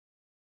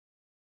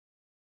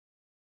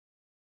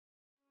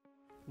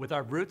With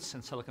our roots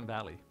in Silicon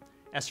Valley,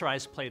 SRI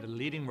has played a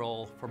leading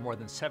role for more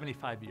than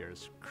 75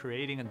 years,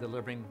 creating and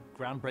delivering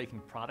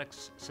groundbreaking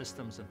products,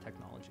 systems, and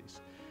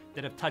technologies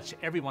that have touched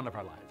every one of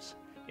our lives.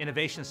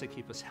 Innovations that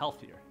keep us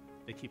healthier,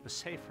 that keep us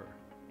safer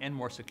and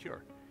more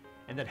secure,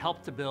 and that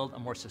help to build a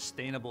more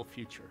sustainable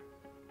future.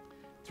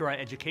 Through our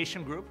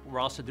education group, we're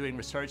also doing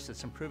research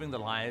that's improving the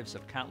lives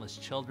of countless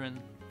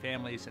children,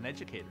 families, and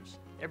educators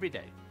every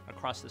day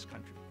across this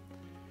country.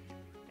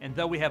 And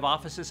though we have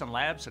offices and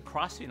labs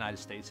across the United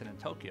States and in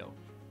Tokyo,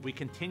 we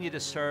continue to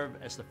serve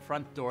as the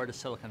front door to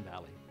Silicon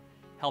Valley,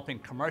 helping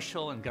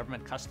commercial and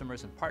government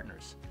customers and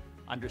partners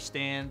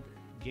understand,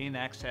 gain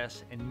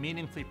access, and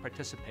meaningfully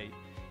participate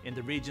in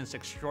the region's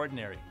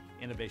extraordinary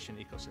innovation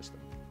ecosystem.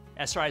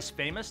 SRI is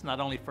famous not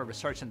only for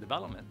research and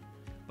development,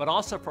 but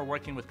also for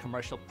working with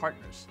commercial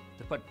partners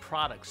to put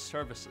products,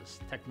 services,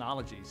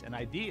 technologies, and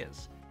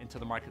ideas into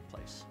the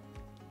marketplace.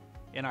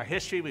 In our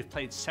history, we've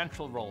played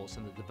central roles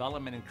in the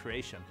development and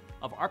creation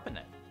of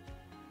ARPANET,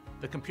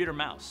 the computer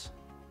mouse,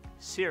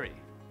 Siri,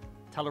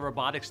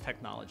 telerobotics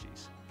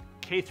technologies,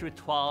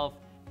 K-12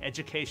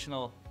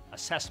 educational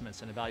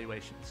assessments and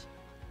evaluations,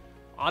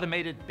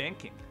 automated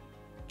banking,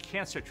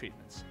 cancer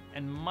treatments,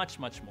 and much,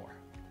 much more.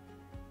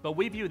 But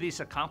we view these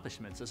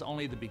accomplishments as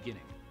only the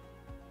beginning,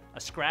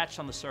 a scratch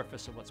on the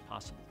surface of what's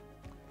possible.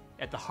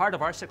 At the heart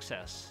of our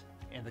success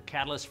and the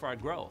catalyst for our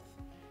growth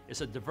is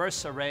a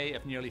diverse array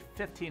of nearly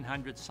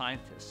 1,500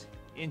 scientists,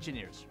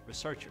 engineers,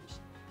 researchers,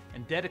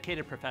 and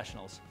dedicated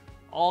professionals,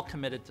 all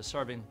committed to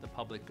serving the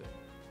public good.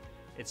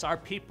 It's our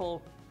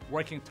people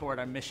working toward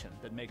our mission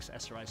that makes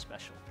SRI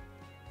special.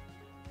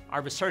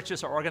 Our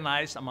researchers are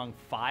organized among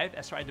 5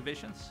 SRI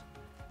divisions,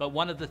 but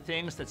one of the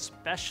things that's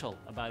special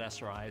about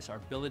SRI is our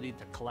ability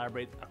to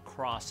collaborate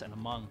across and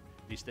among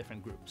these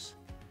different groups.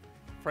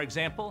 For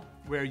example,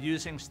 we're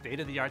using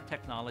state-of-the-art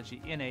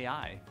technology in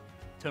AI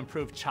to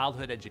improve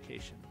childhood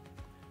education.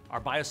 Our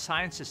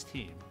biosciences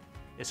team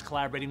is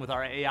collaborating with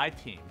our AI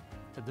team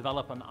to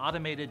develop an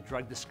automated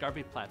drug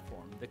discovery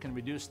platform that can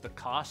reduce the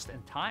cost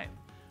and time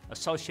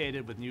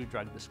associated with new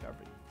drug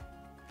discovery.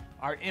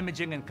 Our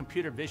imaging and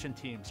computer vision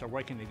teams are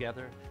working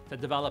together to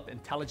develop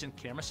intelligent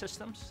camera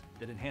systems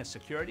that enhance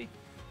security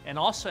and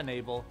also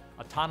enable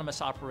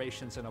autonomous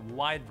operations in a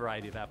wide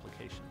variety of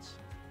applications.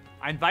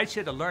 I invite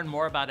you to learn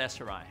more about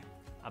SRI,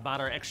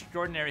 about our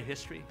extraordinary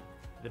history,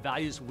 the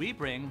values we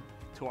bring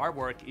to our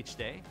work each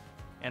day,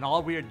 and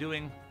all we are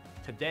doing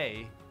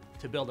today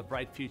to build a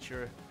bright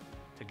future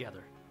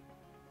together.